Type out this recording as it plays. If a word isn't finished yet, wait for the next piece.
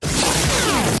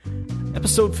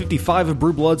episode 55 of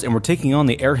Brew Bloods, and we're taking on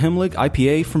the Herr Hemlig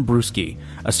IPA from Brewski,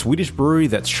 a Swedish brewery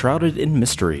that's shrouded in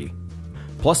mystery.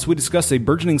 Plus, we discuss a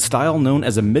burgeoning style known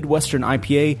as a Midwestern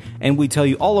IPA, and we tell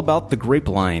you all about the grape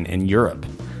line in Europe.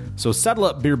 So saddle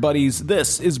up, beer buddies,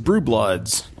 this is Brew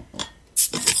Bloods.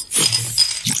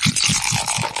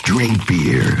 Drink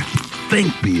beer.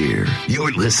 Think beer.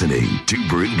 You're listening to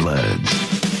Brew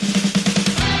Bloods.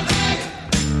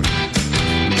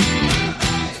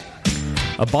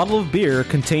 A bottle of beer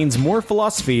contains more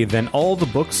philosophy than all the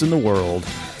books in the world.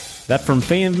 That from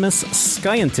famous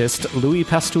scientist Louis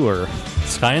Pasteur.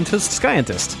 Scientist?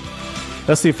 Scientist.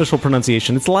 That's the official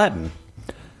pronunciation. It's Latin.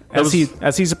 As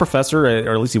he's a professor,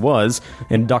 or at least he was,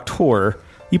 and doctor,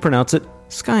 you pronounce it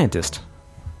scientist.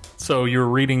 So you were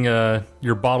reading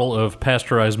your bottle of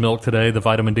pasteurized milk today, the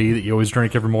vitamin D that you always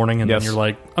drink every morning, and yes. Then you're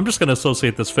like, I'm just going to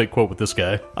associate this fake quote with this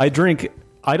guy.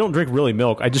 I don't drink really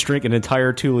milk. I just drink an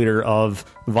entire 2 liter of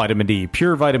vitamin D,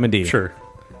 pure vitamin D. Sure.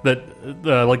 That,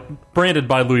 like, branded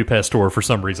by Louis Pasteur for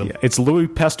some reason. Yeah, it's Louis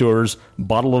Pasteur's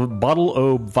bottle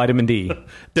O vitamin D.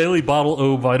 Daily bottle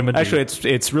O vitamin D. Actually,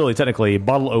 it's really technically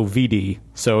bottle O VD,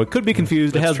 so it could be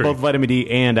confused. It has both vitamin D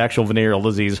and actual venereal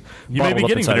disease. You may be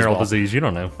getting venereal disease. You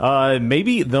don't know.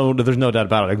 Maybe, though. There's no doubt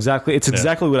about it. Exactly. It's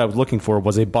exactly what I was looking for.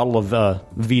 Was a bottle of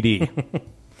VD,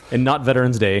 and not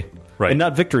Veterans Day, right? And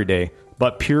not Victory Day.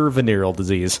 But pure venereal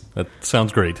disease. That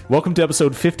sounds great. Welcome to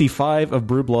episode 55 of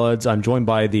Brew Bloods. I'm joined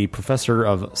by the professor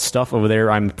of stuff over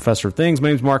there. I'm the professor of things. My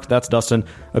name's Mark. That's Dustin.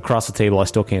 Across the table, I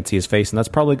still can't see his face, and that's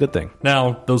probably a good thing.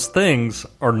 Now, those things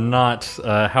are not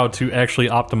how to actually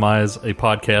optimize a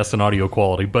podcast and audio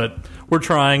quality, but we're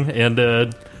trying,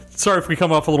 and sorry if we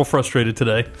come off a little frustrated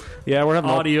today. Yeah, we're having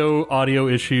audio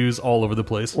issues all over the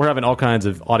place. We're having all kinds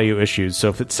of audio issues, so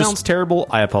if it sounds terrible,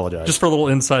 I apologize. Just for a little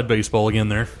inside baseball again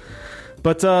there.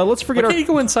 But let's forget. Why can't you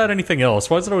go inside anything else?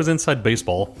 Why is it always inside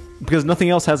baseball? Because nothing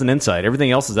else has an inside.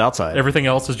 Everything else is outside. Everything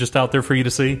else is just out there for you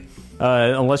to see?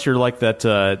 Unless you're like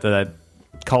that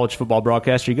college football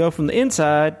broadcaster. You go from the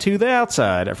inside to the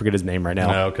outside. I forget his name right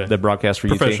now. Oh, okay. The broadcaster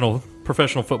for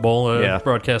Professional football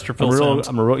broadcaster Phil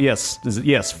Simms.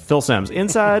 Yes, Phil Simms.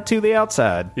 Inside to the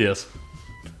outside. Yes.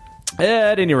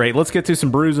 At any rate, let's get to some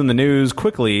brews in the news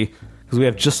quickly, because we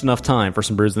have just enough time for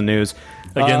some brews in the news.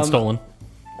 Again, stolen.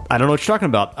 I don't know what you're talking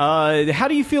about. How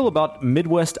do you feel about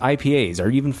Midwest IPAs? Are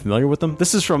you even familiar with them?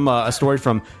 This is from a story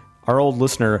from our old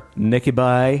listener, Nicky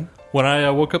Bye. When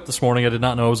I woke up this morning, I did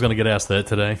not know I was going to get asked that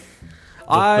today.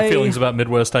 The feelings about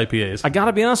Midwest IPAs. I got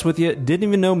to be honest with you, didn't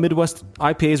even know Midwest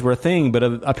IPAs were a thing, but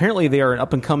apparently they are an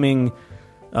up-and-coming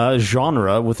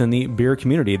genre within the beer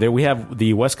community. There we have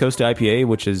the West Coast IPA,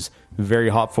 which is very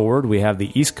hop forward. We have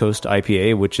the East Coast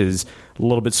IPA, which is a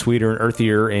little bit sweeter and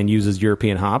earthier and uses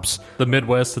European hops. The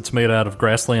Midwest, that's made out of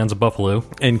grasslands of buffalo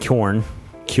and corn.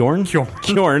 Corn.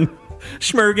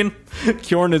 Schmergen.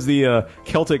 Corn is the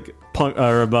Celtic punk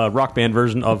rock band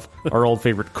version of our old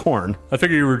favorite Corn. I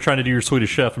figured you were trying to do your Swedish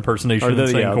chef impersonation and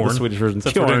saying corn. The Swedish version.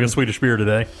 Since we're doing a Swedish beer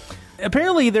today.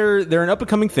 Apparently, they're an up and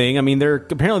coming thing. I mean, they're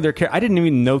I didn't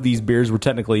even know these beers were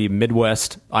technically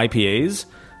Midwest IPAs,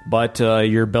 but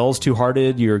your Bell's Two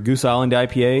Hearted, your Goose Island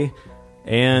IPA,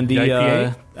 and the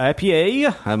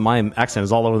IPA. My accent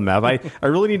is all over the map. I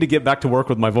really need to get back to work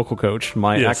with my vocal coach,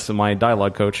 my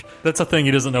dialogue coach. That's a thing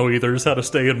he doesn't know either, is how to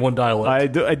stay in one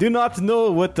dialect. I do not know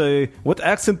what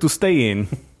accent to stay in.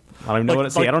 I don't know what to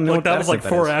say. I don't know what that was like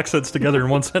four accents together in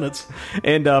one sentence.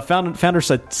 And Founder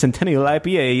Centennial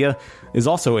IPA is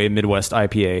also a Midwest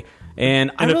IPA.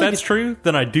 And if that's true,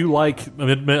 then I do like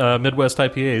Midwest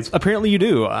IPAs. Apparently you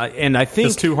do. And I think...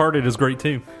 This Two Hearted is great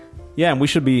too. Yeah, and we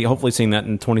should be hopefully seeing that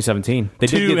in 2017.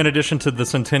 In addition to the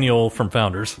Centennial from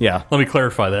Founders. Yeah. Let me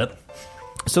clarify that.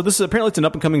 So this is apparently it's an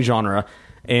up-and-coming genre,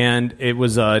 and it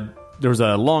was... There was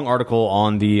a long article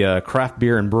on the Craft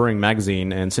Beer and Brewing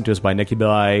magazine and sent to us by Nicky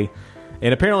Bye.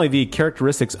 And apparently the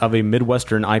characteristics of a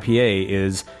Midwestern IPA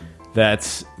is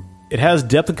that it has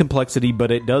depth and complexity, but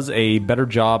it does a better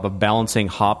job of balancing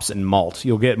hops and malt.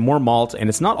 You'll get more malt, and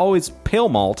it's not always pale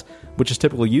malt, which is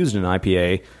typically used in an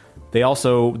IPA.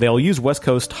 They'll use West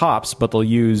Coast hops, but they'll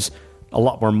use a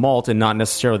lot more malt and not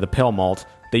necessarily the pale malt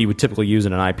that you would typically use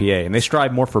in an IPA. And they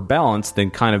strive more for balance than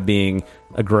kind of being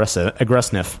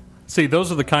aggressive. See,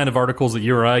 those are the kind of articles that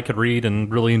you or I could read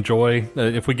and really enjoy.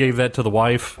 If we gave that to the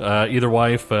wife, either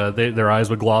wife, their eyes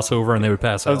would gloss over and they would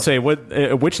pass out. I would say,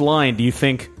 which line do you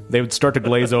think they would start to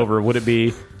glaze over? Would it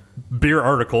be... Beer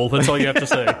article, that's all you have to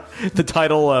say. The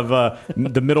title of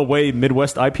the Middle Way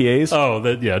Midwest IPAs?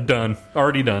 Oh, done.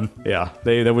 Already done. Yeah,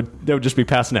 they would just be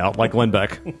passing out like Glenn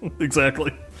Beck.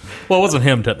 Exactly. Well, it wasn't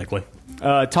him, technically.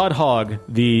 Todd Hogg,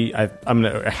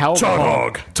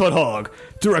 Todd Hogg,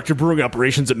 director of brewing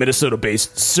operations at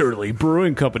Minnesota-based Surly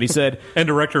Brewing Company, said, and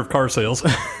director of car sales.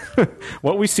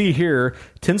 "What we see here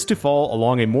tends to fall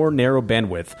along a more narrow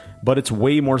bandwidth, but it's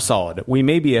way more solid. We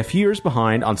may be a few years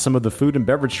behind on some of the food and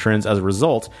beverage trends as a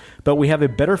result, but we have a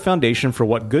better foundation for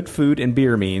what good food and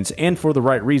beer means, and for the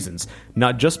right reasons,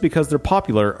 not just because they're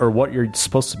popular or what you're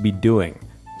supposed to be doing."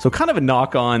 So kind of a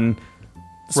knock on,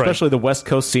 especially the West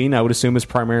Coast scene, I would assume is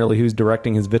primarily who's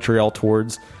directing his vitriol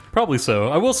towards. Probably so.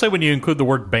 I will say when you include the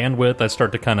word bandwidth, I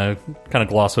start to kind of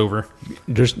gloss over.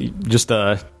 It's just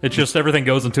everything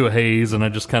goes into a haze, and I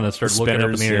just kind of start looking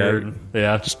up in the air.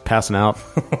 Yeah, just passing out.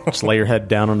 Just lay your head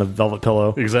down on a velvet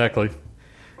pillow. Exactly.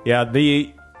 Yeah,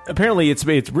 apparently it's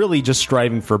really just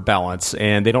striving for balance,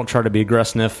 and they don't try to be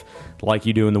aggressive like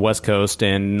you do in the West Coast,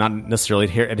 and not necessarily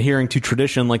adhering to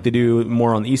tradition like they do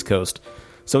more on the East Coast.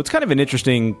 So it's kind of an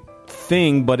interesting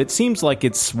thing, but it seems like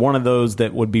it's one of those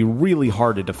that would be really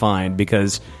hard to define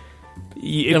because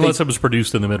unless it was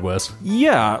produced in the Midwest.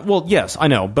 Yeah, well, yes, I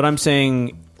know, but I'm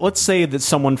saying, let's say that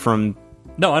someone from...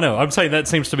 No, I know. I'm saying that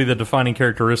seems to be the defining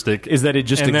characteristic. Is that it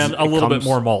just... And then a little bit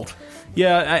more malt.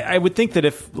 Yeah, I would think that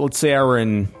if, let's say I were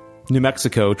in New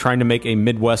Mexico trying to make a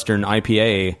Midwestern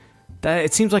IPA, that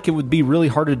it seems like it would be really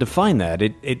hard to define that.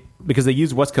 Because they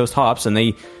use West Coast hops, and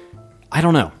I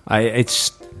don't know. It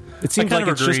seems like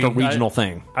it's just a regional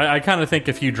thing. I kind of think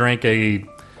if you drank a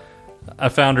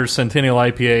Founders Centennial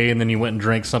IPA and then you went and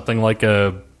drank something like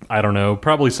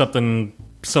probably something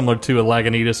similar to a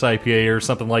Lagunitas IPA or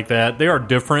something like that, they are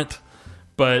different,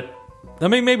 but I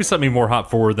mean, maybe something more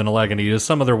hop forward than a Lagunitas.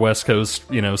 Some other West Coast,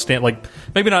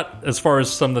 maybe not as far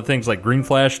as some of the things like Green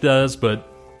Flash does, but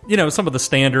some of the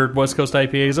standard West Coast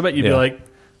IPAs, I bet you'd be like,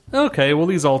 okay, well,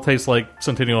 these all taste like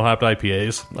Centennial hopped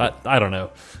IPAs. I don't know.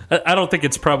 I don't think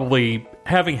it's probably,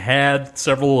 having had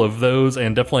several of those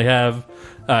and definitely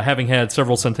having had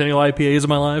several Centennial IPAs in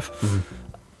my life,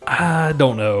 I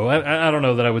don't know. I don't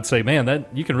know that I would say, man,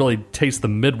 that you can really taste the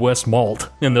Midwest malt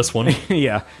in this one.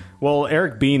 Yeah. Well,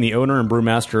 Eric Bean, the owner and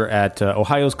brewmaster at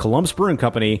Ohio's Columbus Brewing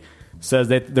Company, says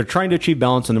that they're trying to achieve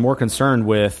balance and they're more concerned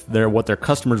with what their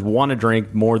customers want to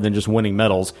drink more than just winning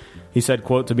medals. He said,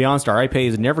 quote, "To be honest, our IPA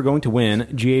is never going to win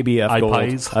GABF Gold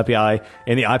IPA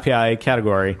in the IPA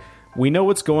category. We know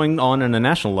what's going on a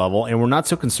national level, and we're not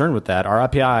so concerned with that. Our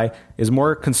IPA is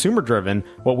more consumer-driven,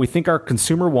 what we think our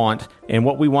consumer want, and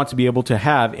what we want to be able to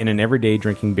have in an everyday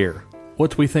drinking beer."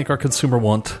 What do we think our consumer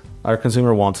want? Our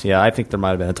consumer wants, yeah. I think there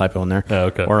might have been a typo in there. Oh,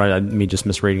 okay. Or me just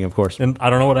misreading, of course. And I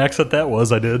don't know what accent that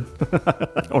was. I did.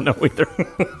 I don't know either.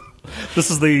 This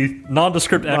is the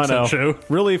nondescript accent show.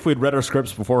 Really, if we'd read our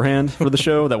scripts beforehand for the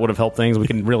show, that would have helped things. We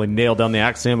can really nail down the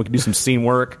accent. We can do some scene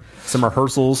work, some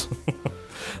rehearsals.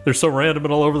 They're so random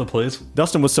and all over the place.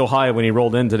 Dustin was so high when he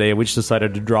rolled in today, we just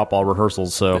decided to drop all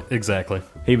rehearsals. So exactly.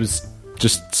 He was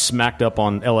just smacked up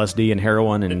on LSD and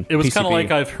heroin and it was PCP. Kind of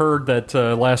like I've heard that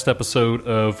last episode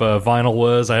of Vinyl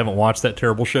was. I haven't watched that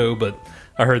terrible show, but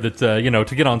I heard that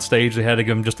to get on stage they had to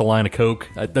give him just a line of coke.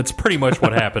 That's pretty much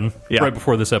what happened right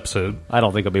before this episode. I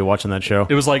don't think I'll be watching that show.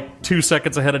 It was like 2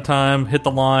 seconds ahead of time. Hit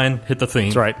the line, hit the theme.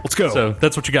 That's right. Let's go. So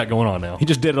that's what you got going on now. He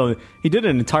just did an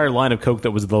entire line of coke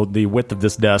that was the width of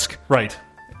this desk. Right.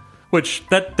 Which,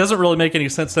 that doesn't really make any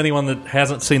sense to anyone that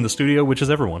hasn't seen the studio, which is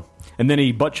everyone. And then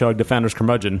he butt-chugged a Founder's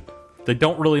curmudgeon. They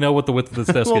don't really know what the width of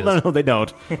this desk is. No, they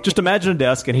don't. Just imagine a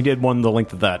desk, and he did one the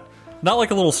length of that. Not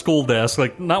like a little school desk,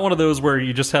 like not one of those where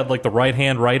you just had like the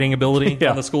right-hand writing ability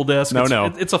on the school desk.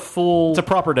 No. It's a full... It's a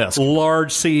proper desk.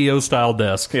 Large CEO-style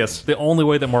desk. Yes. The only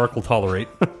way that Mark will tolerate.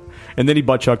 And then he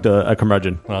butt-chucked a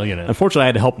curmudgeon. Well, Unfortunately, I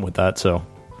had to help him with that, so...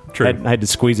 True. I had to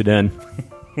squeeze it in.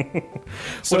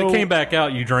 When it came back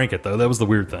out, you drank it, though. That was the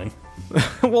weird thing.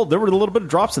 Well, there were a little bit of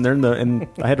drops in there, and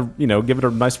I had to, give it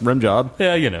a nice rim job.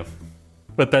 Yeah,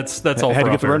 But that's all. I had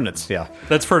to get the remnants. Yeah,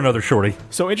 that's for another shorty.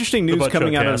 So interesting news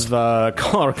coming out of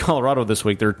Colorado this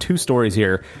week. There are 2 stories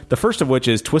here. The first of which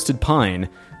is Twisted Pine,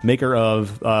 maker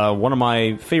of one of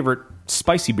my favorite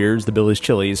spicy beers, the Billy's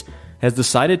Chili's, has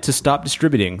decided to stop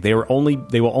distributing. They will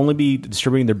only be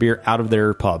distributing their beer out of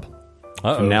their pub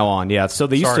from now on. Yeah, so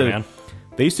they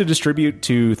used to distribute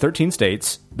to 13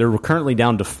 states. They're currently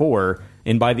down to 4,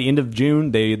 and by the end of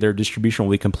June, their distribution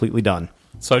will be completely done.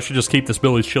 So I should just keep this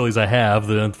Billy's Chili's I have,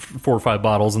 the 4 or 5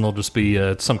 bottles, and they'll just be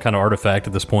some kind of artifact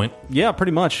at this point. Yeah,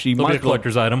 pretty much. They'll be a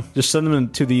collector's item. Just send them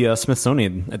to the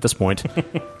Smithsonian at this point.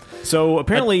 So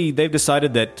apparently they've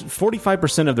decided that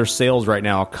 45% of their sales right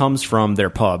now comes from their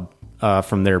pub,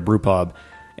 from their brew pub.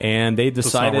 And they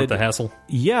decided... It's not worth the hassle?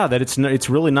 Yeah, that it's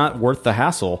really not worth the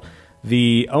hassle.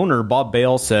 The owner, Bob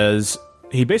Bale, says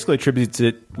he basically attributes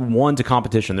it, one, to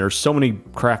competition. There are so many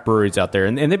craft breweries out there,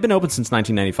 and they've been open since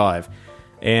 1995.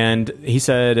 And he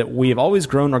said, "We have always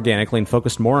grown organically and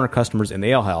focused more on our customers in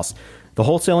the alehouse. The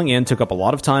wholesaling end took up a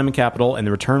lot of time and capital, and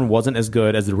the return wasn't as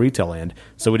good as the retail end.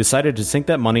 So we decided to sink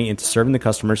that money into serving the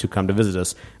customers who come to visit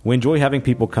us. We enjoy having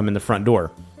people come in the front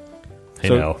door." Hey,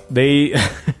 so now. they,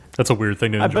 That's a weird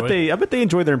thing to enjoy. I bet they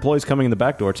enjoy their employees coming in the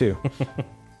back door too.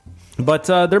 But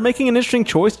they're making an interesting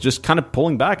choice, just kind of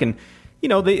pulling back. And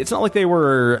it's not like they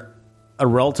were a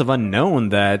relative unknown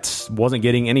that wasn't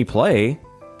getting any play.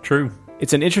 True.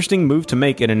 It's an interesting move to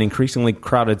make in an increasingly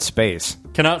crowded space.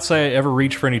 Cannot say I ever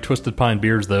reached for any Twisted Pine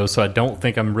beers, though, so I don't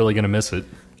think I'm really going to miss it.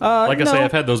 I say,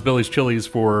 I've had those Billy's Chili's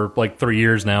for like 3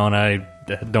 years now, and I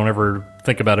don't ever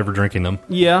think about ever drinking them.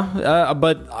 Yeah,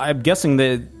 but I'm guessing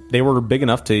that they were big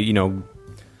enough to,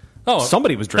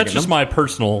 somebody was drinking them. That's just my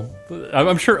personal...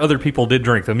 I'm sure other people did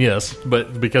drink them, yes,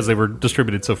 but because they were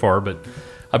distributed so far. But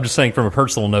I'm just saying from a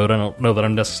personal note, I don't know that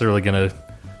I'm necessarily going to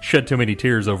shed too many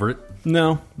tears over it.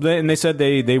 No, and they said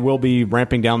they will be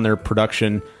ramping down their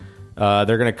production. They're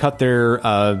going to cut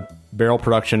their barrel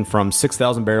production from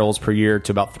 6,000 barrels per year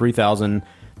to about 3,000.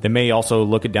 They may also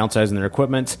look at downsizing their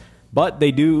equipment, but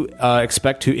they do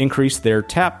expect to increase their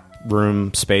tap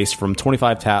room space from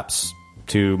 25 taps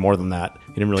to more than that.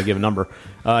 He didn't really give a number.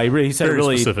 He said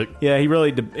very specific. Yeah, it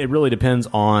really depends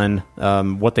on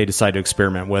what they decide to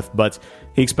experiment with, but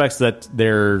he expects that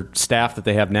their staff that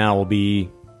they have now will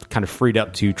be kind of freed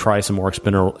up to try some more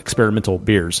experimental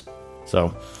beers.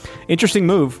 So, interesting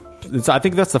move. I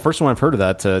think that's the first one I've heard of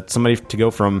that. Somebody to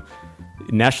go from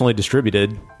nationally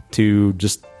distributed to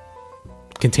just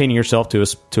containing yourself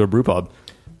to a brew pub.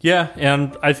 Yeah,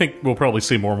 and I think we'll probably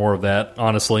see more and more of that,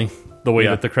 honestly. The way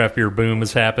that the craft beer boom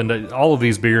has happened. All of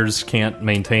these beers can't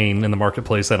maintain in the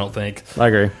marketplace, I don't think. I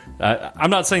agree.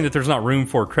 I'm not saying that there's not room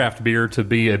for craft beer to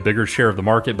be a bigger share of the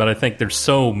market, but I think there's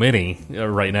so many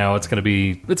right now. It's going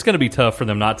to be tough for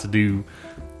them not to do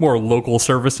more local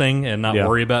servicing and not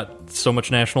worry about so much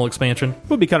national expansion. It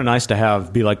would be kind of nice to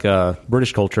be like a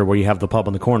British culture where you have the pub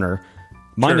on the corner,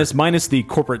 minus the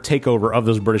corporate takeover of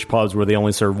those British pubs where they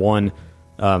only serve one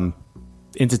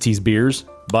entity's beers.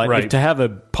 But to have a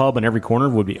pub in every corner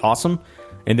would be awesome,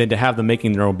 and then to have them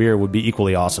making their own beer would be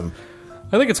equally awesome.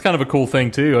 I think it's kind of a cool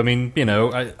thing too. I mean,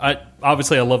 I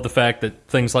obviously I love the fact that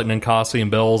things like Ninkasi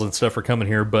and Bell's and stuff are coming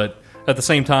here, but at the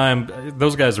same time,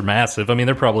 those guys are massive. I mean,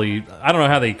 they're probably, I don't know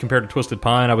how they compare to Twisted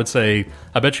Pine. I would say,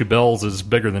 I bet you Bell's is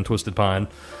bigger than Twisted Pine.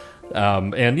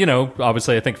 And,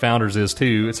 obviously I think Founders is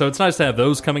too. So it's nice to have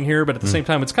those coming here, but at the same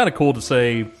time, it's kind of cool to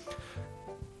say,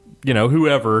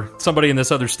 somebody in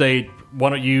this other state, why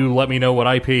don't you let me know what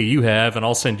IPA you have, and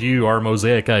I'll send you our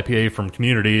Mosaic IPA from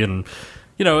Community. And,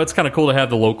 it's kind of cool to have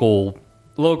the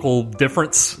local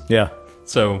difference. Yeah.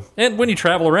 So, and when you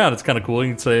travel around, it's kind of cool.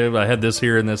 You can say, I had this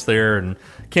here and this there, and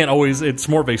it's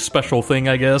more of a special thing,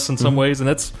 I guess, in some ways. And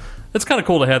it's kind of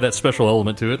cool to have that special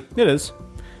element to it. It is.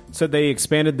 So they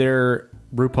expanded their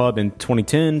brew pub in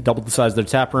 2010, doubled the size of their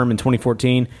tap room in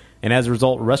 2014, and as a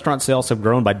result, restaurant sales have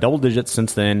grown by double digits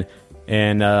since then,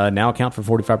 and now account for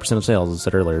 45% of sales, as I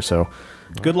said earlier. So,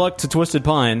 good luck to Twisted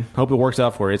Pine. Hope it works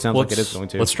out for you. It sounds like it is going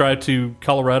to. Let's drive to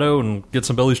Colorado and get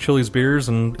some Billy's Chili's beers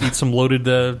and eat some loaded,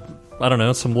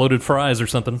 some loaded fries or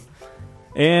something.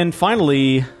 And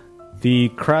finally, the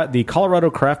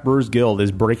Colorado Craft Brewers Guild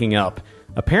is breaking up.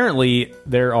 Apparently,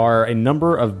 there are a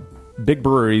number of big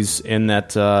breweries in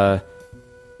that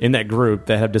group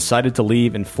that have decided to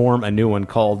leave and form a new one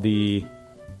called the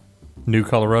New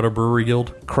Colorado Brewery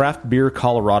Guild? Craft Beer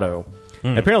Colorado.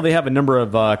 Apparently they have a number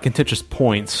of contentious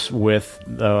points with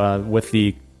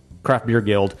the Craft Beer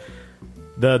Guild.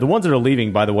 The ones that are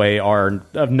leaving, by the way, are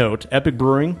of note: Epic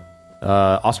Brewing,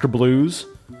 Oscar Blues,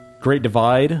 Great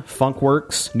Divide,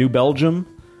 Funkworks, New Belgium,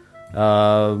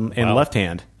 and Left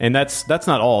Hand. And that's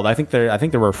not all. I think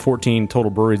there were 14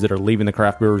 total breweries that are leaving the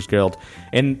Craft Brewers Guild.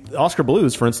 And Oscar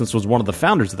Blues, for instance, was one of the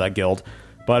founders of that guild.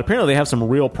 But apparently they have some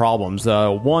real problems.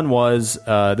 One was,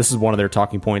 this is one of their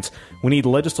talking points, we need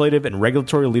legislative and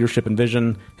regulatory leadership and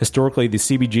vision. Historically, the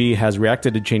CBG has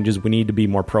reacted to changes. We need to be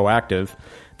more proactive.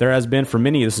 There has been for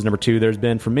many, this is number 2, there's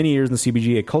been for many years in the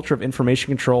CBG a culture of information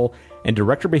control and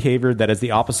director behavior that is the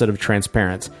opposite of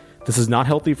transparent. This is not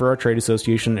healthy for our trade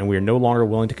association, and we are no longer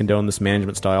willing to condone this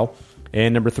management style.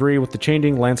 And number 3, with the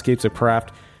changing landscapes of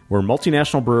craft, where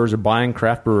multinational brewers are buying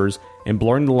craft brewers and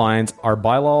blurring the lines, our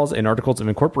bylaws and articles of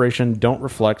incorporation don't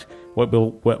reflect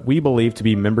what we believe to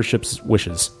be membership's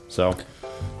wishes. So,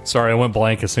 sorry, I went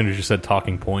blank as soon as you said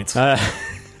talking points.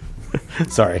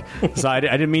 Sorry. So I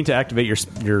didn't mean to activate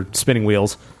your spinning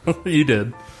wheels. You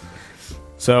did.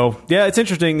 So, yeah, it's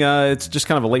interesting. It's just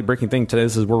kind of a late-breaking thing today.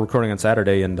 We're recording on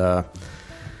Saturday, and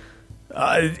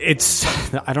it's,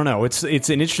 I don't know. It's an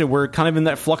interesting, we're kind of in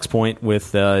that flux point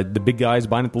with the big guys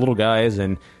buying up the little guys,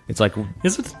 and it's like...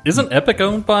 Isn't Epic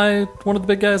owned by one of the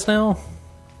big guys now?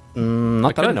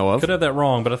 Not that I know of. Could have that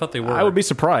wrong, but I thought they were. I would be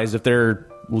surprised if they're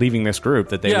leaving this group.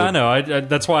 That they Yeah, would. I know.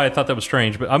 That's why I thought that was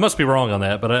strange, but I must be wrong on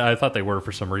that, but I thought they were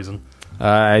for some reason.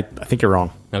 I think you're wrong.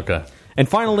 Okay. And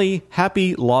finally,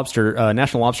 happy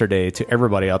National Lobster Day to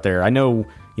everybody out there. I know,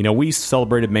 we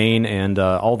celebrated Maine and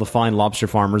all the fine lobster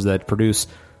farmers that produce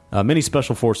many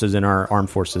special forces in our armed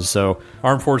forces. So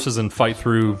armed forces and fight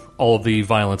through all of the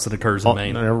violence that occurs in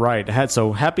Maine. Right.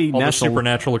 So happy all National the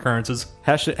supernatural occurrences.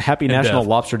 Happy National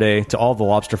Lobster Day to all the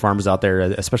lobster farmers out there,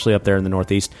 especially up there in the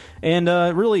Northeast, and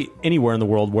really anywhere in the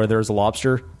world where there's a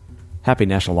lobster. Happy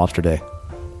National Lobster Day.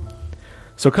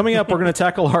 So coming up, we're going to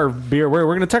tackle our beer. We're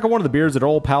going to tackle one of the beers that our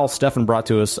old pal Stefan brought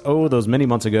to us, those many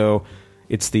months ago.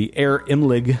 It's the Herr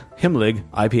Hemlig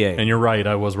IPA. And you're right,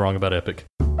 I was wrong about Epic.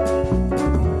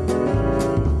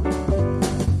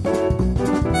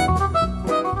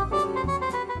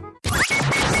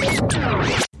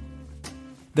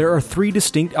 There are 3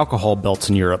 distinct alcohol belts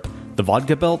in Europe: the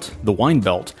vodka belt, the wine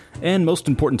belt, and most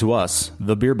important to us,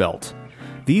 the beer belt.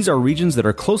 These are regions that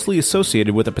are closely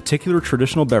associated with a particular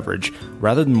traditional beverage,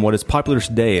 rather than what is popular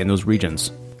today in those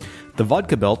regions. The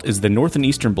vodka belt is the north and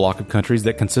eastern bloc of countries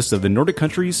that consists of the Nordic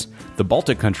countries, the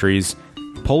Baltic countries,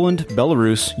 Poland,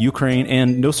 Belarus, Ukraine,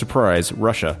 and, no surprise,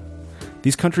 Russia.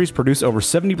 These countries produce over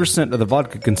 70% of the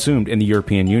vodka consumed in the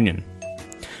European Union.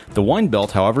 The wine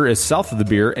belt, however, is south of the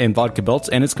beer and vodka belts,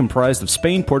 and is comprised of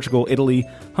Spain, Portugal, Italy,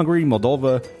 Hungary,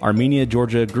 Moldova, Armenia,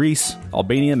 Georgia, Greece,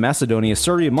 Albania, Macedonia,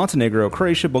 Serbia, Montenegro,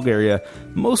 Croatia, Bulgaria,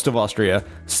 most of Austria,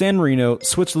 San Marino,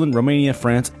 Switzerland, Romania,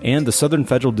 France, and the Southern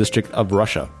Federal District of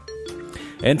Russia.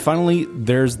 And finally,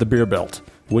 there's the beer belt,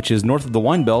 which is north of the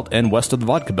wine belt and west of the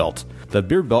vodka belt. The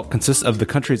beer belt consists of the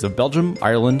countries of Belgium,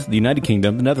 Ireland, the United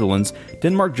Kingdom, the Netherlands,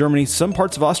 Denmark, Germany, some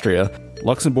parts of Austria,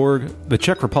 Luxembourg, the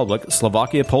Czech Republic,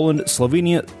 Slovakia, Poland,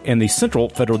 Slovenia, and the Central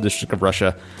Federal District of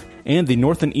Russia, and the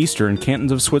north and eastern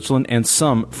cantons of Switzerland and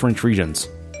some French regions.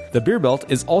 The beer belt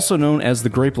is also known as the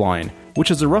grape line, which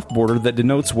is a rough border that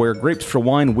denotes where grapes for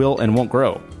wine will and won't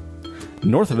grow.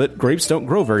 North of it, grapes don't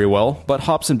grow very well, but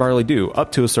hops and barley do,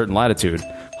 up to a certain latitude.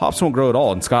 Hops won't grow at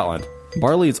all in Scotland.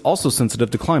 Barley is also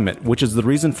sensitive to climate, which is the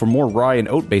reason for more rye and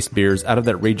oat-based beers out of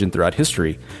that region throughout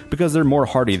history, because they're more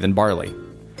hardy than barley.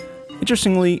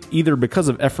 Interestingly, either because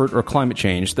of effort or climate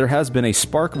change, there has been a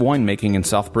spark of winemaking in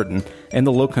South Britain and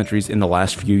the Low Countries in the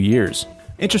last few years.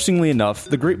 Interestingly enough,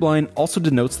 the grape line also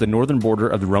denotes the northern border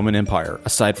of the Roman Empire,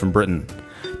 aside from Britain.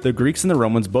 The Greeks and the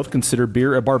Romans both considered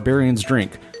beer a barbarian's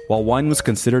drink, while wine was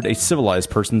considered a civilized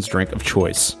person's drink of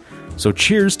choice. So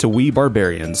cheers to we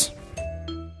barbarians.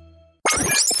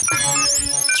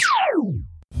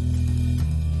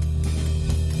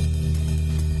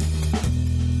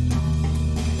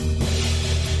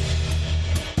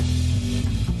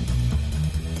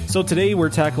 So today we're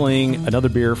tackling another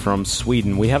beer from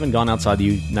Sweden. We haven't gone outside the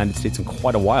United States in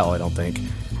quite a while, I don't think.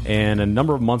 And a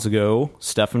number of months ago,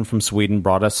 Stefan from Sweden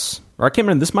brought us, or I can't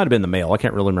remember, this might have been the mail, I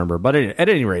can't really remember. But at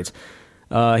any rate,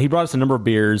 he brought us a number of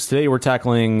beers. Today we're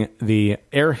tackling the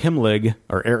Herr Hemlig,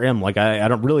 or Herr Hemlig, I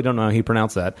don't know how he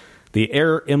pronounced that. The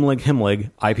Herr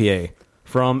Hemlig IPA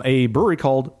from a brewery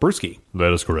called Brewski.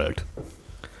 That is correct.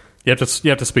 You have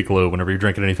to speak low whenever you're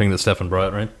drinking anything that Stefan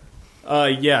brought, right?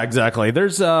 Yeah, exactly.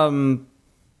 There's not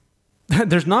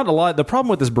a lot. The problem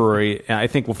with this brewery, I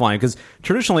think we'll find, because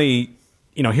traditionally,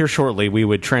 here shortly, we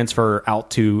would transfer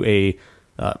out to a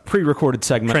pre-recorded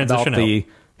segment about the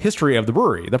history of the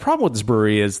brewery. The problem with this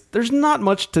brewery is there's not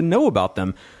much to know about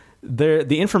them.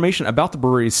 The information about the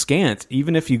brewery is scant.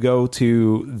 Even if you go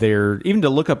to even to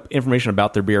look up information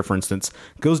about their beer, for instance,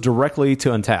 goes directly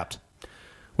to Untapped.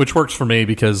 Which works for me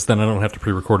because then I don't have to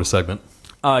pre-record a segment.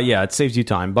 Yeah, it saves you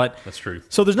time. But that's true.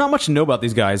 So there's not much to know about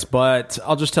these guys, but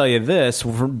I'll just tell you this,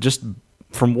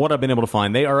 from what I've been able to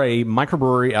find. They are a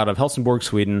microbrewery out of Helsingborg,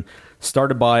 Sweden,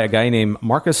 started by a guy named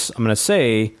Marcus, I'm going to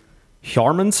say,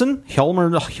 Hjalmarsson.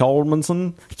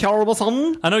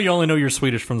 I know you only know your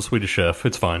Swedish from the Swedish Chef.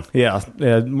 It's fine. Yeah,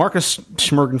 Marcus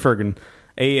Schmergenfergen.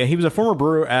 He was a former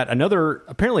brewer at another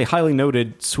apparently highly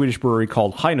noted Swedish brewery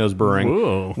called High Nose Brewing,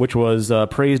 Ooh. which was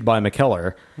praised by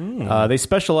McKellar. They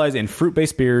specialize in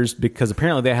fruit-based beers because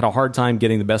apparently they had a hard time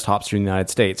getting the best hops from the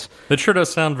United States. That sure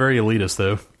does sound very elitist,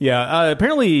 though. Yeah,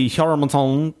 apparently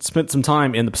Hjalmarsson spent some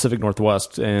time in the Pacific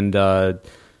Northwest and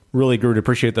really grew to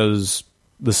appreciate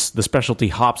the specialty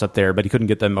hops up there, but he couldn't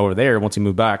get them over there once he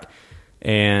moved back,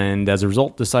 and as a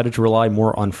result decided to rely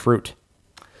more on fruit.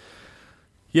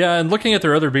 Yeah, and looking at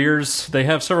their other beers, they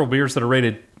have several beers that are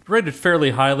rated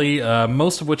fairly highly,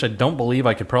 most of which I don't believe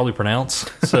I could probably pronounce.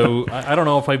 So I don't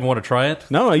know if I even want to try it.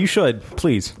 No, you should,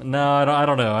 please. No, I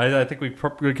don't know. I think we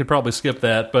could probably skip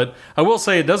that. But I will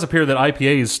say it does appear that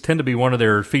IPAs tend to be one of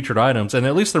their featured items, and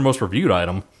at least their most reviewed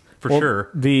item, for sure.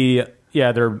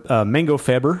 Their Mango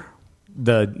Faber,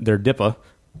 their DIPA,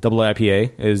 double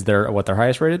IPA, is their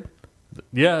highest rated?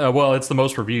 Yeah, well, it's the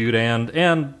most reviewed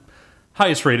and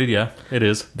highest rated, yeah, it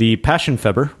is. The Passion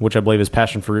Faber, which I believe is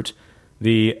passion fruit.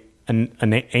 The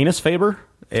Anus Faber?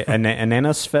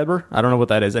 Ananus Faber? I don't know what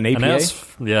that is. An APA?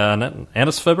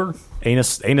 Anus Faber?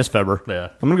 Anus Faber. Yeah.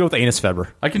 I'm going to go with the Anus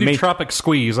Faber. I can do Tropic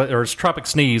Squeeze, or Tropic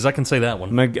Sneeze. I can say that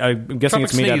one. I'm guessing Tropic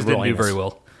it's made out Sneeze of real didn't do anus. very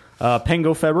well.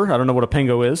 Pango Faber. I don't know what a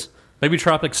Pango is. Maybe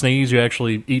Tropic Sneeze, you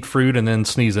actually eat fruit and then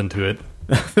sneeze into it.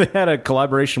 They had a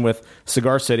collaboration with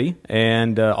Cigar City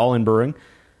and All In Brewing.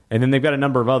 And then they've got a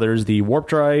number of others. The Warp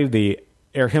Drive, the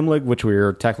Herr Hemlig, which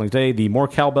we're tackling today, the More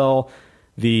Cowbell,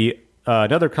 the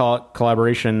another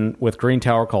collaboration with Green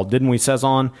Tower called Didn't We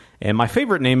Saison, and my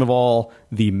favorite name of all,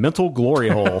 the Mental Glory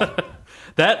Hole.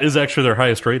 That is actually their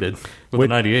highest rated, with a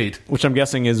 98. Which I'm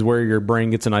guessing is where your brain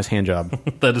gets a nice hand job.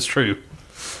 That is true.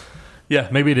 Yeah,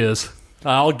 maybe it is.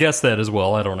 I'll guess that as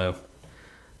well. I don't know.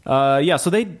 So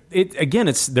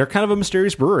they're kind of a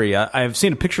mysterious brewery. I've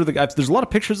seen a picture of the guy. There's a lot of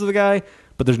pictures of the guy,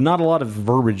 but there's not a lot of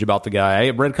verbiage about the guy. I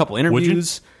read a couple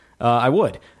interviews. I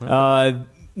would.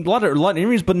 A lot of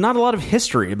interviews, but not a lot of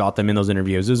history about them in those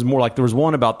interviews. It was more like there was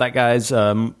one about that guy's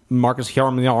Marcus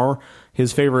Hemlig,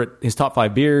 his top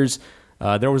 5 beers.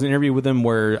 There was an interview with him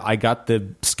where I got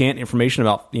the scant information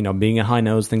about being a high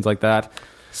nose, things like that.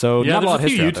 So yeah, not a lot of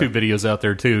there's a history. few YouTube videos out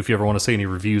there too if you ever want to see any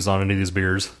reviews on any of these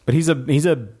beers. But he's a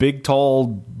big, tall,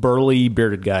 burly,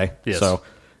 bearded guy. Yes. So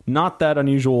not that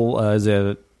unusual as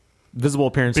a visible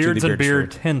appearance. Beards to the and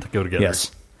beard tend to go together.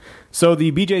 Yes. So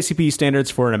the BJCP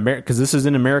standards for because this is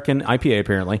an American IPA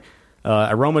apparently,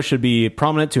 aroma should be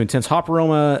prominent to intense hop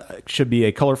aroma, should be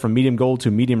a color from medium gold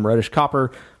to medium reddish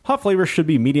copper. Hop flavor should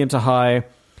be medium to high.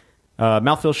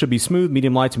 Mouthfeel should be smooth,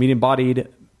 medium light to medium bodied.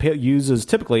 Uses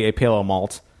typically a pale ale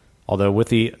malt, although with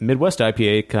the Midwest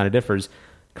IPA it kind of differs.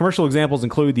 Commercial examples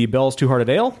include the Bell's Two-Hearted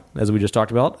Ale, as we just talked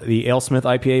about, the AleSmith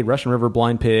IPA, Russian River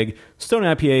Blind Pig, Stone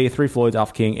IPA, Three Floyds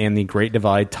Alpha King, and the Great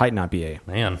Divide Titan IPA.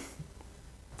 Man.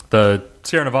 The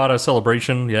Sierra Nevada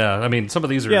Celebration, yeah. I mean, some of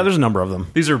these are... Yeah, there's a number of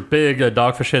them. These are big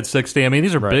Dogfish Head 60. I mean,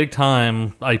 these are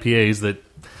big-time IPAs that...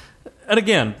 And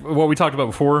again, what we talked about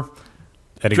before...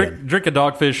 Drink a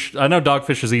Dogfish. I know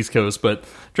Dogfish is East Coast, but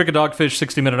drink a Dogfish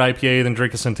 60-minute IPA, then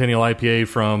drink a Centennial IPA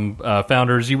from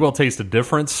Founders. You will taste a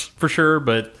difference for sure,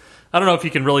 but I don't know if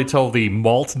you can really tell the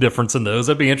malt difference in those.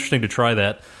 That'd be interesting to try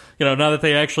that. Now that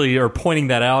they actually are pointing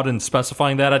that out and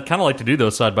specifying that, I'd kind of like to do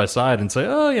those side by side and say,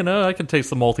 I can taste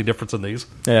the malty difference in these.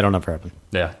 Yeah, I don't know if it happened.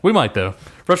 Yeah, we might, though.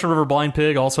 Russian River Blind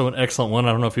Pig, also an excellent one.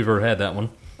 I don't know if you've ever had that one.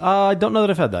 I don't know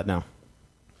that I've had that now.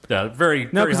 Yeah, very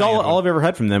No, because all I've ever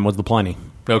had from them was the Pliny.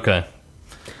 Okay.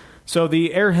 So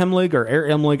the Herr Hemlig or Herr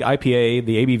Hemlig IPA,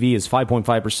 the ABV is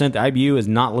 5.5%. The IBU is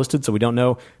not listed, so we don't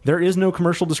know. There is no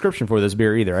commercial description for this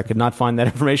beer either. I could not find that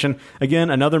information. Again,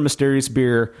 another mysterious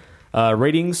beer.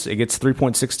 Ratings, it gets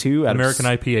 3.62 out American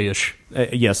IPA-ish.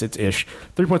 Yes, it's ish.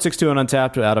 3.62 on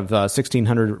Untapped out of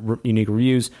 1,600 unique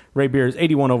reviews. Rate beer is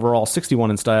 81 overall,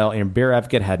 61 in style, and Beer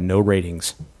Advocate had no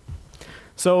ratings.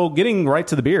 So getting right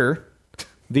to the beer,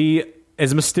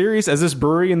 as mysterious as this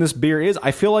brewery and this beer is,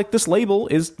 I feel like this label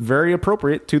is very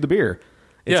appropriate to the beer.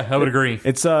 I would agree.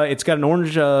 It's got an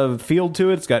orange field to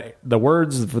it. It's got the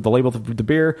words for the label for the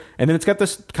beer, and then it's got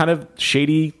this kind of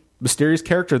shady, mysterious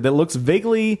character that looks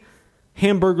vaguely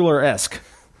Hamburglar-esque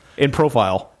in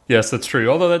profile. Yes, that's true.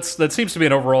 Although that seems to be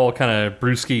an overall kind of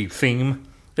Brewski theme.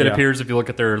 It appears if you look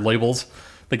at their labels,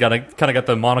 they kind of got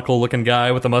the monocle-looking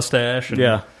guy with the mustache. And,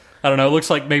 I don't know. It looks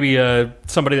like maybe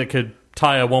somebody that could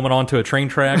tie a woman onto a train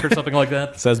track or something like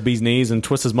that. Says bee's knees and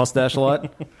twists his mustache a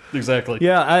lot. Exactly.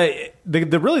 Yeah,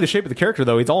 the shape of the character,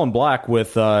 though, he's all in black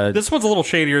with... this one's a little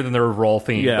shadier than their overall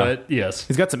theme, but yes.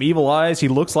 He's got some evil eyes. He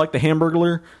looks like the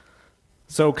Hamburglar.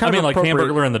 So kind of like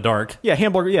Hamburglar in the dark. Yeah,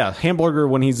 Hamburglar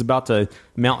when he's about to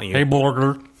mount you.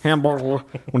 Hamburglar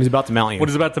when he's about to mount you. When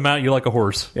he's about to mount you like a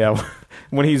horse. Yeah,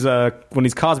 when he's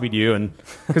Cosby'd you, and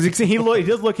because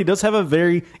he does have a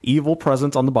very evil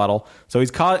presence on the bottle. So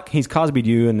he's Cosby'd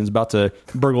you and is about to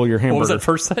burgle your hamburger. What was that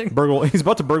first thing? He's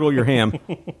about to burgle your ham.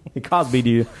 He Cosby'd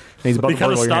you, and he's about to burgle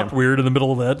your ham. He kind of stopped weird in the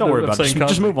middle of that. Don't worry about it.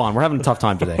 Just move on. We're having a tough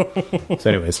time today. So,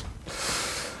 anyways.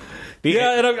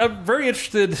 And I'm very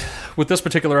interested with this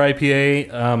particular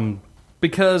IPA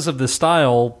because of the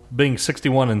style being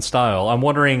 61 in style. I'm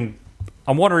wondering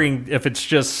I'm wondering if it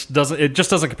just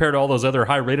doesn't compare to all those other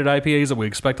high rated IPAs that we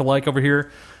expect to like over here,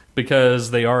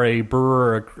 because they are a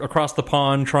brewer across the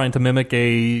pond trying to mimic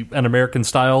an American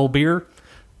style beer.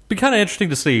 Be kind of interesting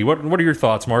to see. What are your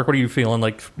thoughts, Mark? What are you feeling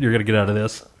like you're going to get out of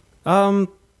this?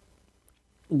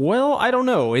 Well, I don't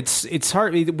know. It's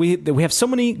hard. We have so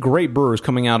many great brewers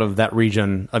coming out of that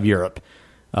region of Europe.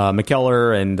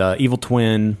 McKellar and Evil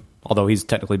Twin, although he's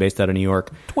technically based out of New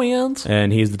York. Twins.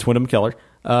 And he's the twin of McKellar.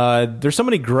 There's so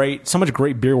much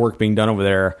great beer work being done over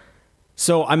there.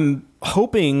 So I'm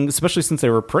hoping, especially since they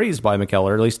were praised by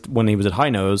McKellar, at least when he was at High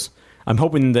Nose, I'm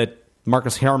hoping that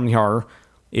Marcus Herr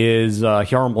is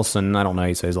Hjarmolson. I don't know how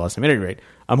you say his last name. At any rate,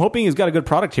 I'm hoping he's got a good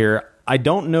product here. I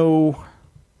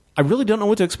really don't know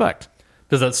what to expect.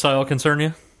 Does that style concern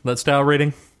you? That style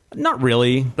rating? Not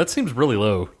really. That seems really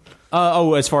low.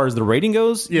 As far as the rating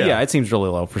goes, yeah, it seems really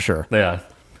low for sure. Yeah,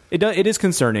 it is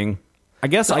concerning. I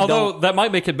guess. Although that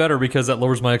might make it better because that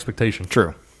lowers my expectation.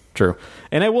 True.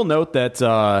 And I will note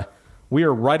that we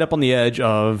are right up on the edge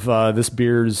of this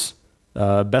beer's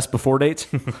best before date.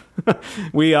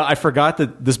 I forgot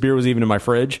that this beer was even in my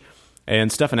fridge.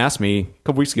 And Stefan asked me a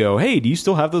couple weeks ago, "Hey, do you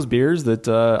still have those beers that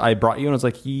I brought you?" And I was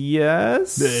like,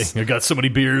 "Yes." I got so many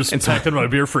beers packed in my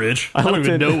beer fridge. I don't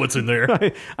even know what's in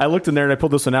there. I looked in there and I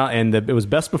pulled this one out, and it was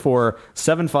best before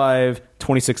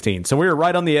 7/5/2016. So we were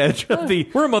right on the edge of the.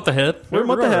 We're a month ahead. We're a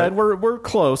month ahead. We're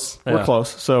close. Yeah. We're close.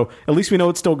 So at least we know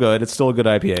it's still good. It's still a good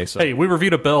IPA. So. Hey, we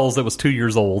reviewed a Bell's that was 2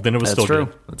 years old, and it was still true.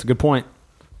 good. That's a good point.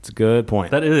 It's a good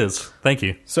point. That is. Thank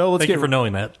you. So Thank you for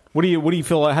knowing that. What do you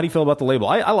feel? How do you feel about the label?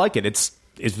 I like it. It's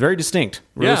very distinct.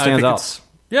 Really stands out.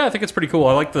 I think it's pretty cool.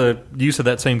 I like the use of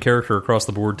that same character across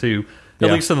the board too. At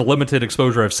least in the limited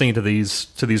exposure I've seen to these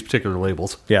particular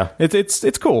labels. Yeah,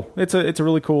 it's cool. It's a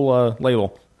really cool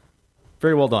label.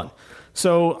 Very well done.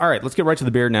 So, all right, let's get right to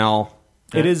the beer now.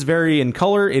 It is very in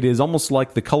color. It is almost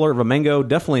like the color of a mango,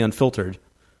 definitely unfiltered,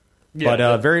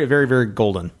 but very, very, very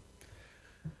golden.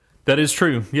 That is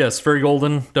true. Yes, very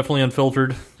golden, definitely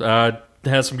unfiltered.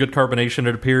 Has some good carbonation,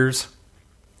 it appears.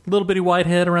 A little bitty white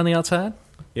head around the outside.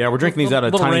 Yeah, we're drinking these out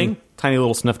of tiny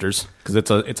little snifters because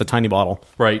it's a tiny bottle.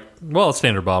 Right. Well, a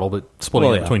standard bottle, but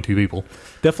splitting it between two people.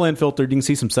 Definitely unfiltered. You can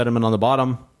see some sediment on the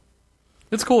bottom.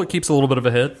 It's cool. It keeps a little bit of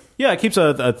a head. Yeah, it keeps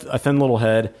a thin little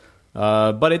head,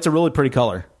 but it's a really pretty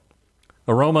color.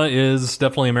 Aroma is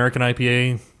definitely American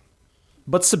IPA.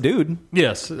 But subdued.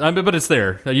 Yes, but it's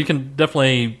there.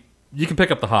 You can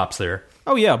pick up the hops there.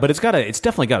 Oh yeah, but it's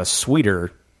definitely got a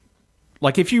sweeter.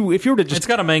 Like if you were to just, it's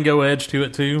got a mango edge to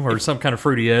it too, or some kind of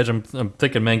fruity edge. I'm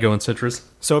thinking mango and citrus.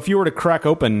 So if you were to crack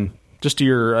open just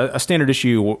a standard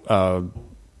issue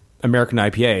American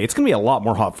IPA, it's going to be a lot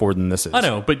more hop forward than this is. I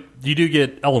know, but you do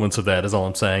get elements of that. Is all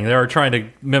I'm saying. They are trying to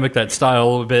mimic that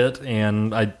style a bit,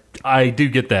 and I do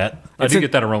get that. I do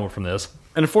get that aroma from this.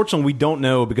 And unfortunately, we don't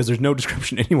know because there's no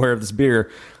description anywhere of this beer.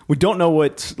 We don't know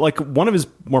what, like one of his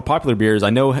more popular beers I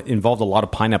know involved a lot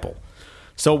of pineapple.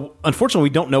 So unfortunately,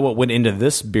 we don't know what went into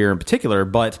this beer in particular,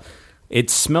 but it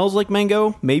smells like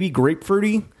mango, maybe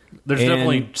grapefruity. There's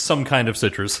definitely some kind of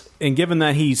citrus. And given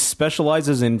that he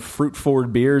specializes in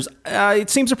fruit-forward beers, it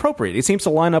seems appropriate. It seems to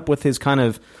line up with his kind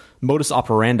of modus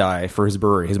operandi for his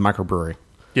brewery, his microbrewery.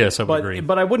 Yes, I would agree.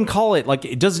 But I wouldn't call it like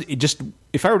it does. It just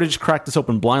if I were to just crack this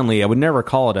open blindly, I would never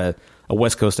call it a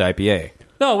West Coast IPA.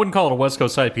 No, I wouldn't call it a West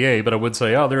Coast IPA, but I would say,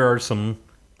 there are some.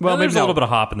 Well, maybe there's a little bit of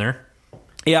hop in there.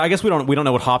 Yeah, I guess we don't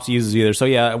know what hops he uses either. So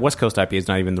yeah, West Coast IPA is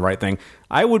not even the right thing.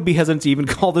 I would be hesitant to even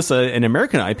call this an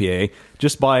American IPA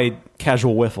just by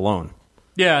casual whiff alone.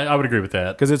 Yeah, I would agree with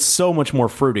that because it's so much more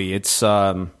fruity. It's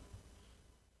I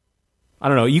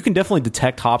don't know. You can definitely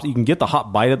detect hops. You can get the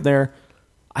hop bite up there.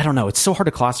 I don't know. It's so hard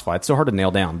to classify. It's so hard to nail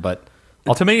down. But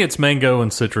to me, it's mango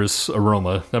and citrus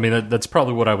aroma. I mean, that's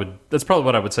probably what I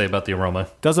would say about the aroma.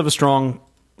 It does have a strong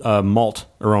malt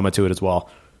aroma to it as well.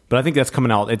 But I think that's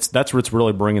coming out. That's where it's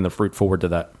really bringing the fruit forward to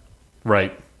that.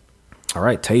 Right. All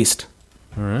right. Taste.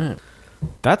 All right.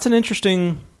 That's an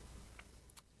interesting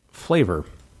flavor.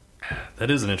 That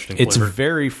is an interesting flavor. It's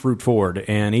very fruit forward,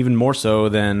 and even more so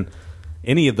than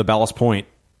any of the Ballast Point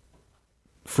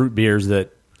fruit beers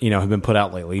that have been put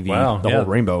out lately. The whole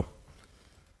rainbow.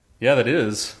 Yeah, that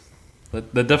is.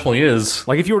 That definitely is.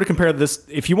 Like if you were to compare this,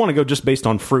 if you want to go just based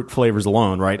on fruit flavors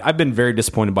alone, right? I've been very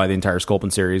disappointed by the entire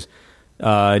Sculpin series.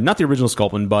 Not the original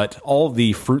Sculpin, but all of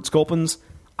the fruit Sculpins.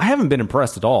 I haven't been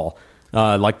impressed at all.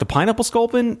 Like the pineapple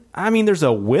Sculpin, I mean, there's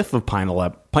a whiff of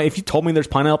pineapple. If you told me there's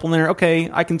pineapple in there, okay,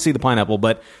 I can see the pineapple.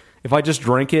 But if I just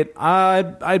drank it,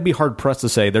 I'd be hard pressed to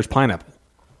say there's pineapple.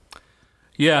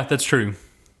 Yeah, that's true.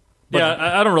 But,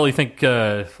 I don't really think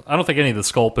I don't think any of the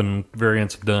Sculpin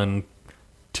variants have done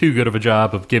too good of a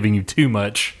job of giving you too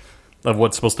much of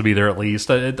what's supposed to be there at least.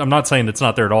 I'm not saying it's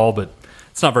not there at all, but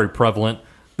it's not very prevalent.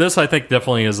 This, I think,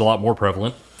 definitely is a lot more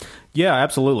prevalent. Yeah,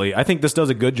 absolutely. I think this does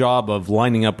a good job of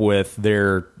lining up with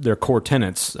their core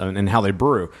tenets and how they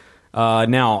brew.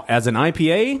 Now, as an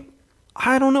IPA,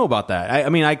 I don't know about that. I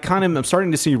mean, I'm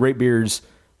starting to see rate beers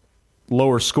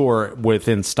lower score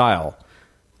within style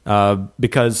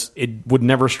because it would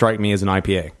never strike me as an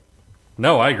IPA.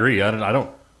 No, I agree. I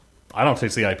don't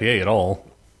taste the IPA at all.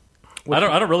 I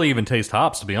don't really even taste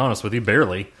hops, to be honest with you.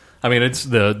 Barely. I mean, it's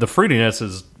the fruitiness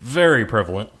is very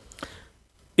prevalent.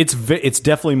 It's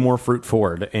definitely more fruit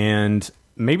forward, and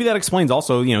maybe that explains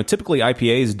also. Typically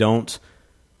IPAs don't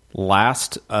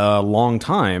last a long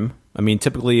time. I mean,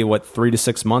 typically 3 to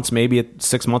 6 months, maybe at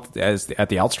 6 months at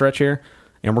the outstretch here,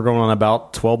 and we're going on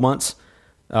about 12 months.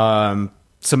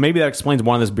 So maybe that explains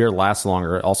why this beer lasts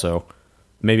longer. Also,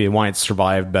 maybe why it's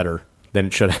survived better than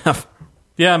it should have.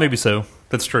 Yeah, maybe so.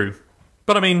 That's true.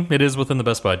 But I mean, it is within the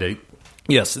best by date.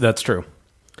 Yes, that's true.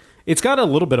 It's got a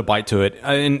little bit of bite to it,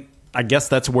 and I guess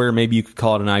that's where maybe you could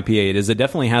call it an IPA. It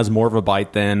definitely has more of a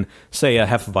bite than, say, a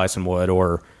Hefeweizen would,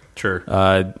 or sure.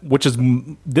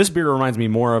 This beer reminds me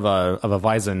more of a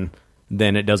Weizen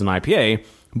than it does an IPA,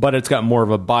 but it's got more of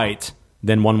a bite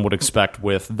than one would expect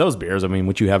with those beers. I mean,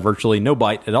 which you have virtually no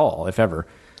bite at all, if ever.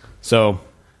 So,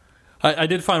 I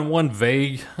did find one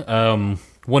vague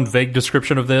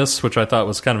description of this, which I thought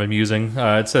was kind of amusing.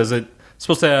 It says it's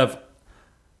supposed to have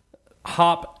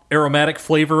hop aromatic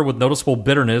flavor with noticeable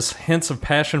bitterness, hints of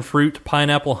passion fruit,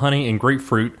 pineapple, honey, and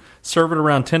grapefruit. Serve it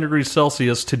around 10 degrees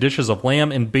Celsius to dishes of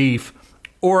lamb and beef,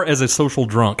 or as a social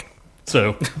drunk.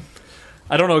 So,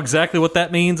 I don't know exactly what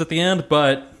that means at the end,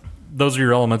 but those are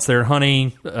your elements there: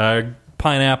 honey,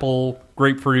 pineapple,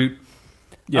 grapefruit.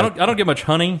 Yeah. I don't get much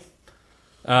honey,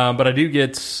 but I do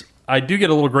get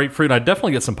a little grapefruit. I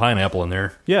definitely get some pineapple in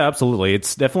there. Yeah, absolutely.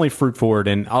 It's definitely fruit forward,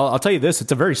 and I'll tell you this: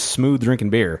 it's a very smooth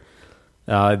drinking beer.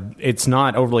 It's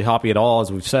not overly hoppy at all,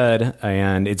 as we've said,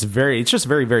 and it's just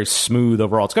very, very smooth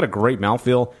overall. It's got a great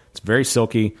mouthfeel. It's very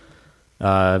silky,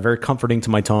 very comforting to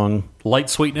my tongue. Light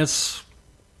sweetness,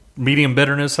 medium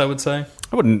bitterness, I would say.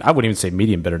 I wouldn't even say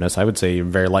medium bitterness. I would say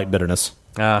very light bitterness.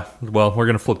 Well, we're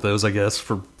going to flip those, I guess,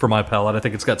 for my palate. I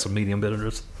think it's got some medium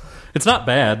bitterness. It's not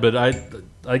bad, but I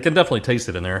can definitely taste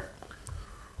it in there.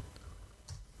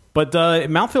 But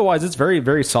mouthfeel-wise, it's very,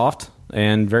 very soft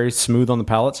and very smooth on the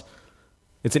palate.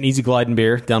 It's an easy gliding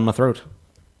beer down my throat.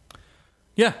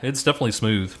 Yeah, it's definitely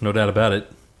smooth, no doubt about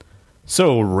it.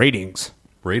 So, ratings.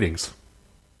 Why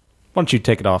don't you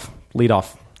take it off? Lead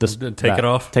off. Take it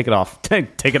off? Take it off.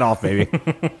 Take it off, baby.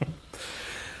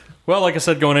 Well, like I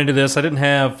said, going into this, I didn't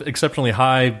have exceptionally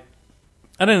high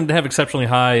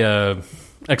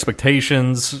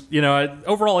expectations.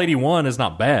 Overall 81 is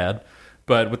not bad,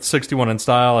 but with 61 in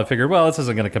style, I figured, well, this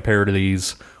isn't going to compare to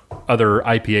these other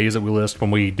IPAs that we list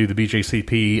when we do the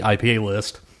BJCP IPA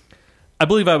list. I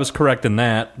believe I was correct in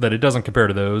that it doesn't compare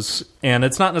to those, and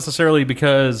it's not necessarily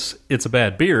because it's a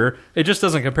bad beer. It just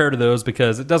doesn't compare to those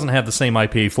because it doesn't have the same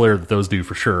IPA flair that those do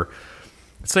for sure.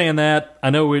 Saying that, I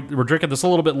know we're drinking this a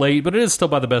little bit late, but it is still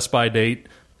by the best by date,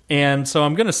 and so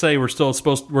I'm going to say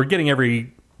we're getting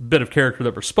every bit of character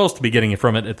that we're supposed to be getting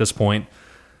from it at this point.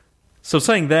 So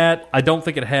saying that, I don't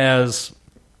think it has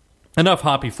enough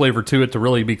hoppy flavor to it to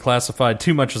really be classified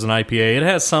too much as an IPA. It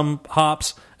has some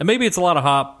hops, and maybe it's a lot of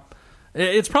hop.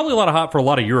 It's probably a lot of hop for a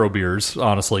lot of Euro beers,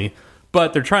 honestly,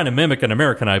 but they're trying to mimic an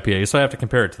American IPA, so I have to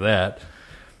compare it to that.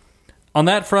 On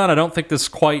that front, I don't think this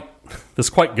quite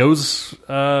goes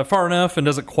far enough and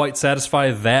doesn't quite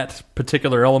satisfy that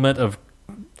particular element of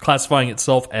classifying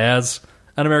itself as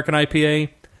an American IPA.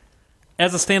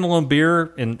 As a standalone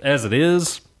beer, and as it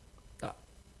is,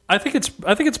 I think it's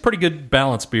a pretty good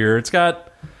balanced beer. It's got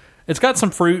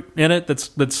some fruit in it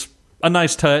that's a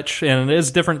nice touch, and it is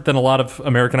different than a lot of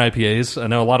American IPAs. I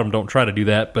know a lot of them don't try to do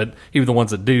that, but even the ones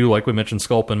that do, like we mentioned,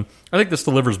 Sculpin, I think this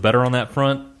delivers better on that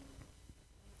front.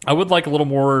 I would like a little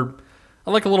more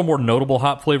notable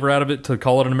hop flavor out of it to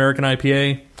call it an American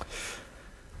IPA.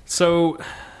 So,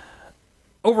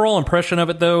 overall impression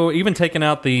of it, though, even taking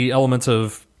out the elements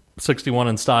of 61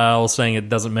 in style, saying it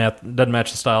doesn't match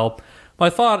the style,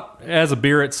 my thought as a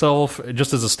beer itself,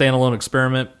 just as a standalone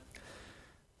experiment,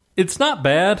 it's not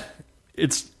bad.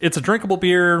 It's a drinkable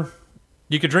beer.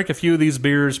 You could drink a few of these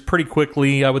beers pretty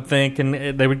quickly, I would think,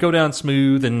 and they would go down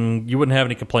smooth, and you wouldn't have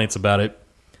any complaints about it.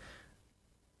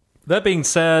 That being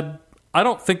said, I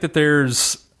don't think that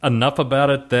there's enough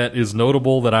about it that is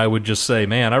notable that I would just say,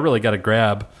 man, I really got to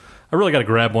grab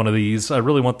one of these. I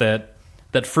really want that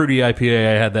fruity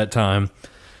IPA I had that time.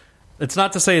 It's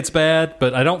not to say it's bad,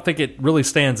 but I don't think it really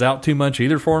stands out too much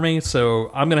either for me, so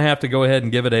I'm going to have to go ahead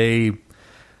and give it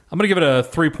I'm going to give it a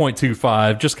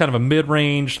 3.25, just kind of a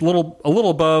mid-range, a little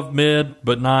above mid,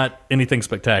 but not anything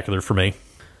spectacular for me.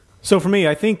 So for me,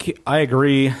 I think I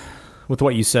agree with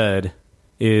what you said,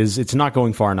 is it's not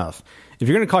going far enough. If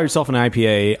you're going to call yourself an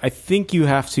IPA, I think you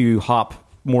have to hop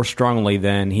more strongly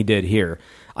than he did here.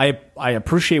 I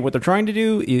appreciate what they're trying to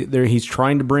do. He's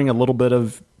trying to bring a little bit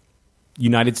of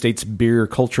United States beer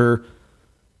culture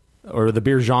or the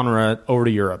beer genre over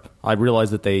to Europe. I realize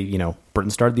that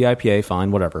Britain started the IPA, fine,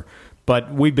 whatever.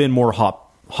 But we've been more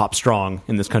hop strong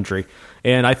in this country.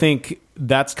 And I think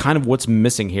that's kind of what's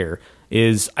missing here.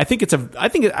 I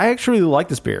actually like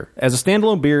this beer. As a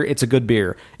standalone beer, it's a good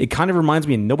beer. It kind of reminds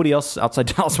me, and nobody else outside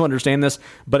Dallas will understand this,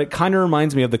 but it kind of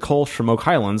reminds me of the Kolsch from Oak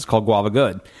Highlands called Guava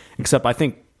Good. Except I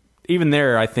think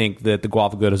that the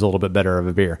Guava Good is a little bit better of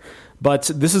a beer.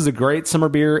 But this is a great summer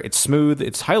beer. It's smooth.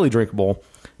 It's highly drinkable.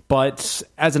 But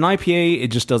as an IPA, it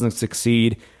just doesn't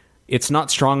succeed. It's not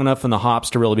strong enough in the hops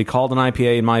to really be called an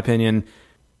IPA, in my opinion.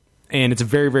 And it's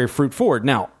very, very fruit forward.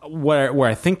 Now, where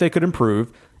I think they could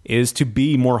improve is to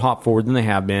be more hop forward than they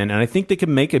have been. And I think they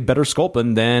can make a better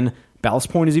Sculpin than Ballast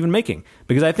Point is even making.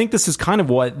 Because I think this is kind of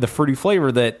what the fruity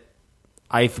flavor that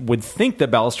I would think that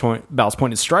Ballast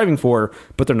Point is striving for,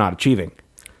 but they're not achieving.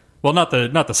 Well, not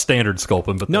the standard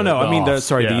Sculpin, but I mean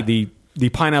the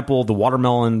pineapple, the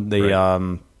watermelon,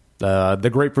 the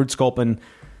grapefruit Sculpin.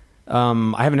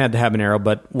 I haven't had the habanero,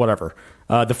 but whatever.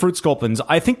 The fruit Sculpins,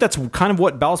 I think that's kind of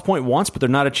what Ballast Point wants, but they're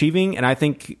not achieving. And I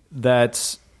think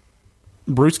that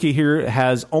Brewski here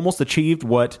has almost achieved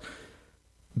what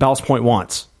Ballast Point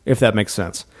wants, if that makes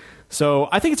sense. So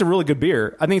I think it's a really good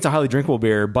beer. I think it's a highly drinkable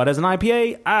beer. But as an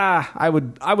IPA, I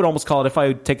would almost call it, if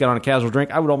I take it on a casual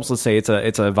drink, I would almost say it's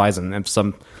a Weizen in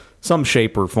some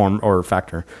shape or form or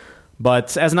factor.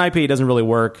 But as an IPA, it doesn't really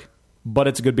work. But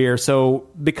it's a good beer. So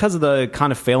because of the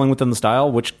kind of failing within the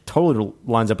style, which totally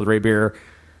lines up with great beer,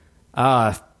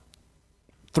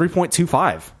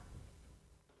 3.25.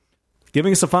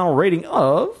 Giving us a final rating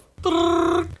of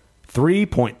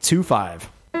 3.25.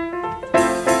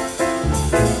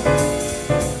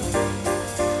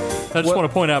 I just want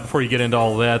to point out before you get into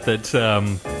all of that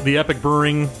the Epic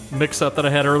Brewing mix-up that I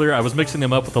had earlier, I was mixing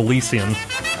them up with Elysian.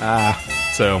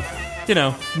 So,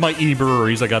 my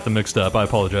e-breweries, I got them mixed up. I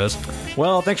apologize.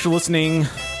 Well, thanks for listening.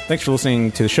 Thanks for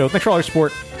listening to the show. Thanks for all your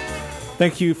support.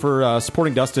 Thank you for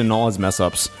supporting Dustin and all his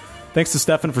mess-ups. Thanks to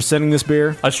Stefan for sending this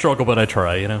beer. I struggle, but I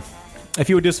try, If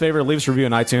you would do us a favor, leave us a review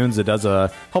on iTunes. It does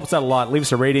help us out a lot. Leave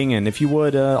us a rating, and if you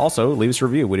would also leave us a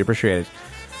review, we'd appreciate it.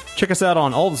 Check us out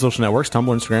on all the social networks,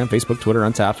 Tumblr, Instagram, Facebook, Twitter,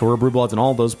 Untappd. We're Brewbloods on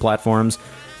all those platforms.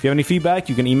 If you have any feedback,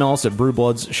 you can email us at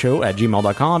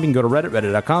brewbloodsshow@gmail.com. You can go to Reddit,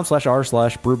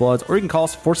 reddit.com/r/brewbloods, or you can call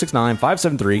us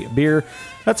 469-573-BEER.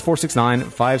 That's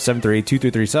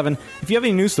 469-573-2337. If you have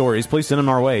any news stories, please send them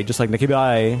our way, just like Nicky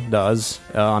B.I. does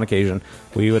on occasion.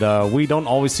 We don't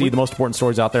always see the most important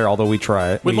stories out there, although we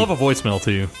try it. We'd love a voicemail,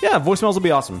 too. Yeah, voicemails would be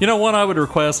awesome. One I would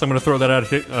request, I'm going to throw that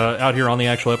out here on the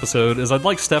actual episode, is I'd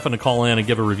like Stefan to call in and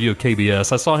give a review of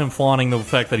KBS. I saw him flaunting the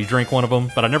fact that he drank one of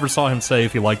them, but I never saw him say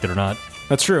if he liked it or not.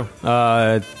 That's true.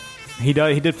 He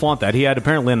did flaunt that. He had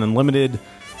apparently an unlimited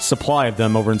supply of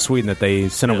them over in Sweden that they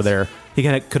sent over there.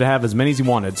 He could have as many as he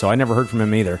wanted, so I never heard from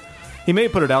him either. He may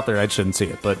have put it out there, I just didn't see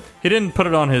it. But he didn't put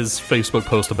it on his Facebook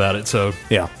post about it, so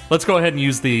yeah. Let's go ahead and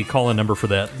use the call-in number for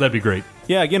that. That'd be great.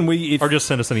 Yeah, again, or just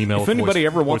send us an email. If anybody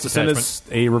ever wants to send us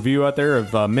a review out there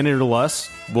of a minute or less,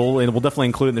 we'll definitely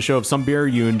include it in the show of some beer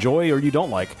you enjoy or you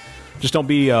don't like. Just don't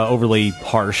be overly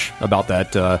harsh about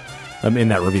that in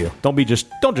that review. Don't just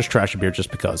trash a beer just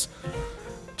because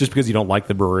you don't like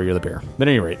the brewery or the beer. But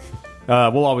at any rate,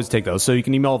 we'll always take those. So you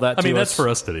can email that to us. That's for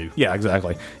us to do. Yeah,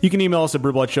 exactly. You can email us at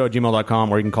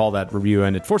brewbloodshow@gmail.com, or you can call that review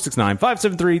in at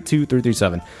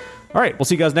 469-573-2337. All right, we'll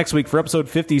see you guys next week for episode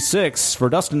 56. For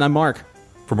Dustin, I'm Mark.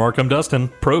 For Mark, I'm Dustin.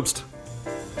 Probst.